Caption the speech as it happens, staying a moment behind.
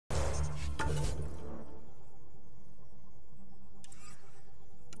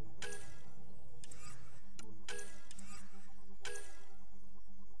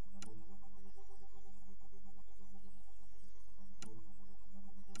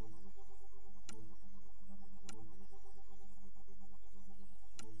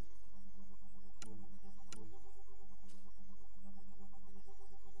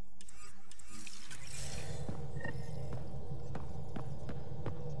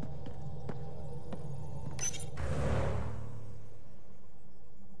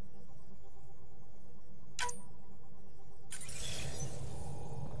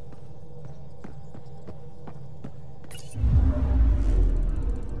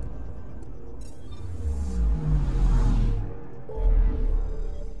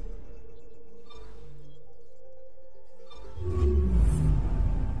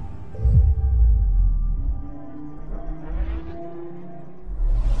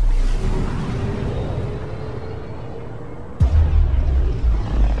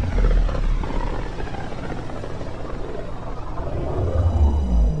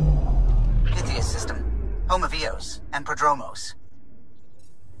Prodromos.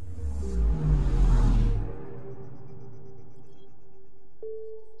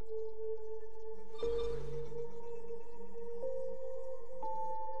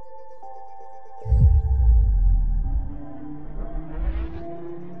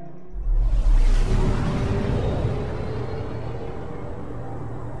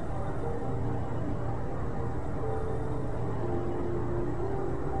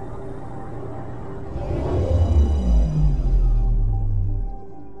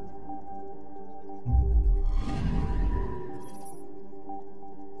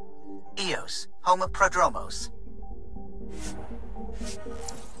 Home of Prodromos.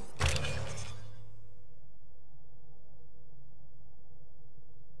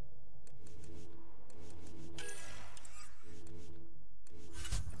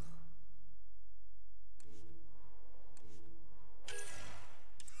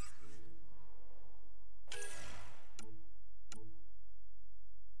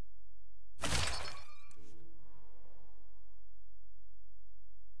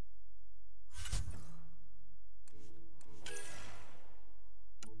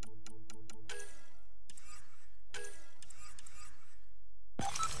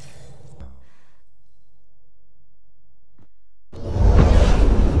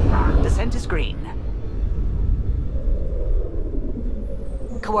 Green.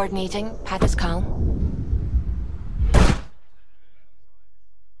 Coordinating. Path is calm.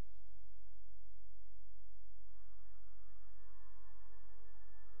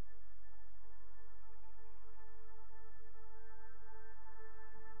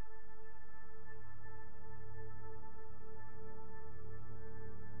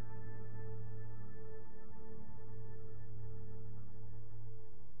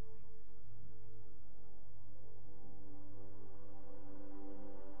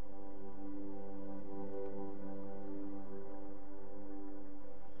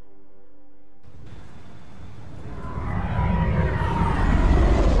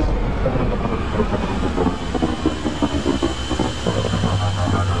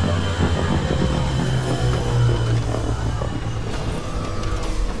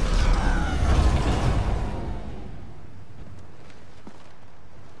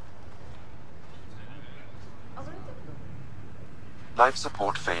 Life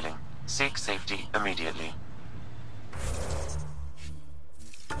support failing. Seek safety immediately.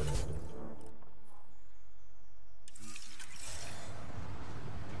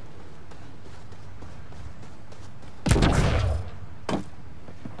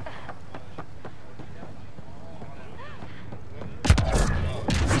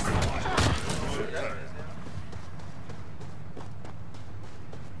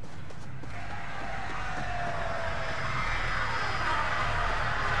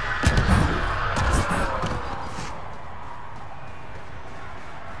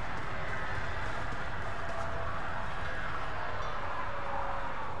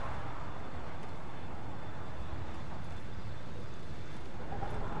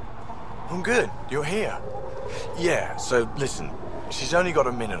 I'm good. You're here. Yeah, so listen. She's only got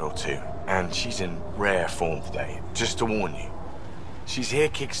a minute or two, and she's in rare form today, just to warn you. She's here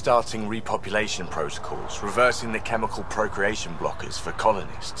kickstarting repopulation protocols, reversing the chemical procreation blockers for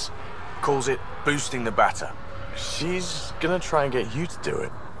colonists. Calls it boosting the batter. She's gonna try and get you to do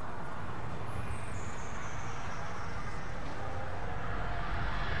it.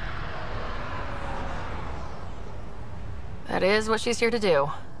 That is what she's here to do.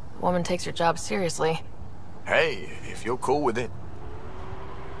 Woman takes her job seriously. Hey, if you're cool with it.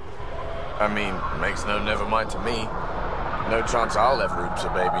 I mean, makes no never mind to me. No chance I'll ever oops a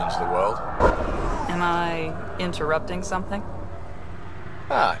baby into the world. Am I interrupting something?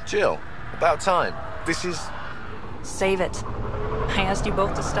 Ah, Jill. About time. This is... Save it. I asked you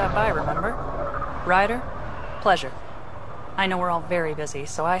both to stop by, remember? Ryder, pleasure. I know we're all very busy,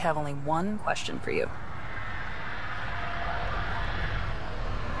 so I have only one question for you.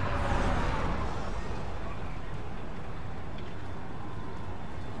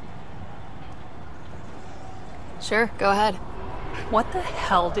 Sure, go ahead. What the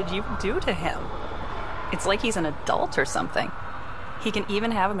hell did you do to him? It's like he's an adult or something. He can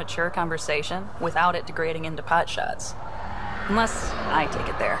even have a mature conversation without it degrading into pot shots. Unless I take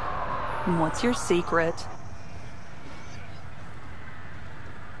it there. What's your secret?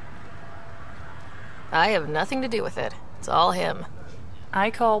 I have nothing to do with it. It's all him.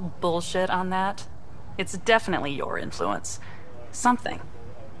 I call bullshit on that. It's definitely your influence. Something.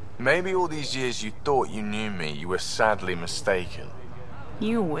 Maybe all these years you thought you knew me, you were sadly mistaken.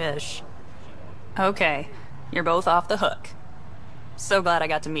 You wish. Okay, you're both off the hook. So glad I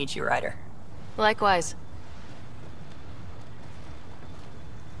got to meet you, Ryder. Likewise.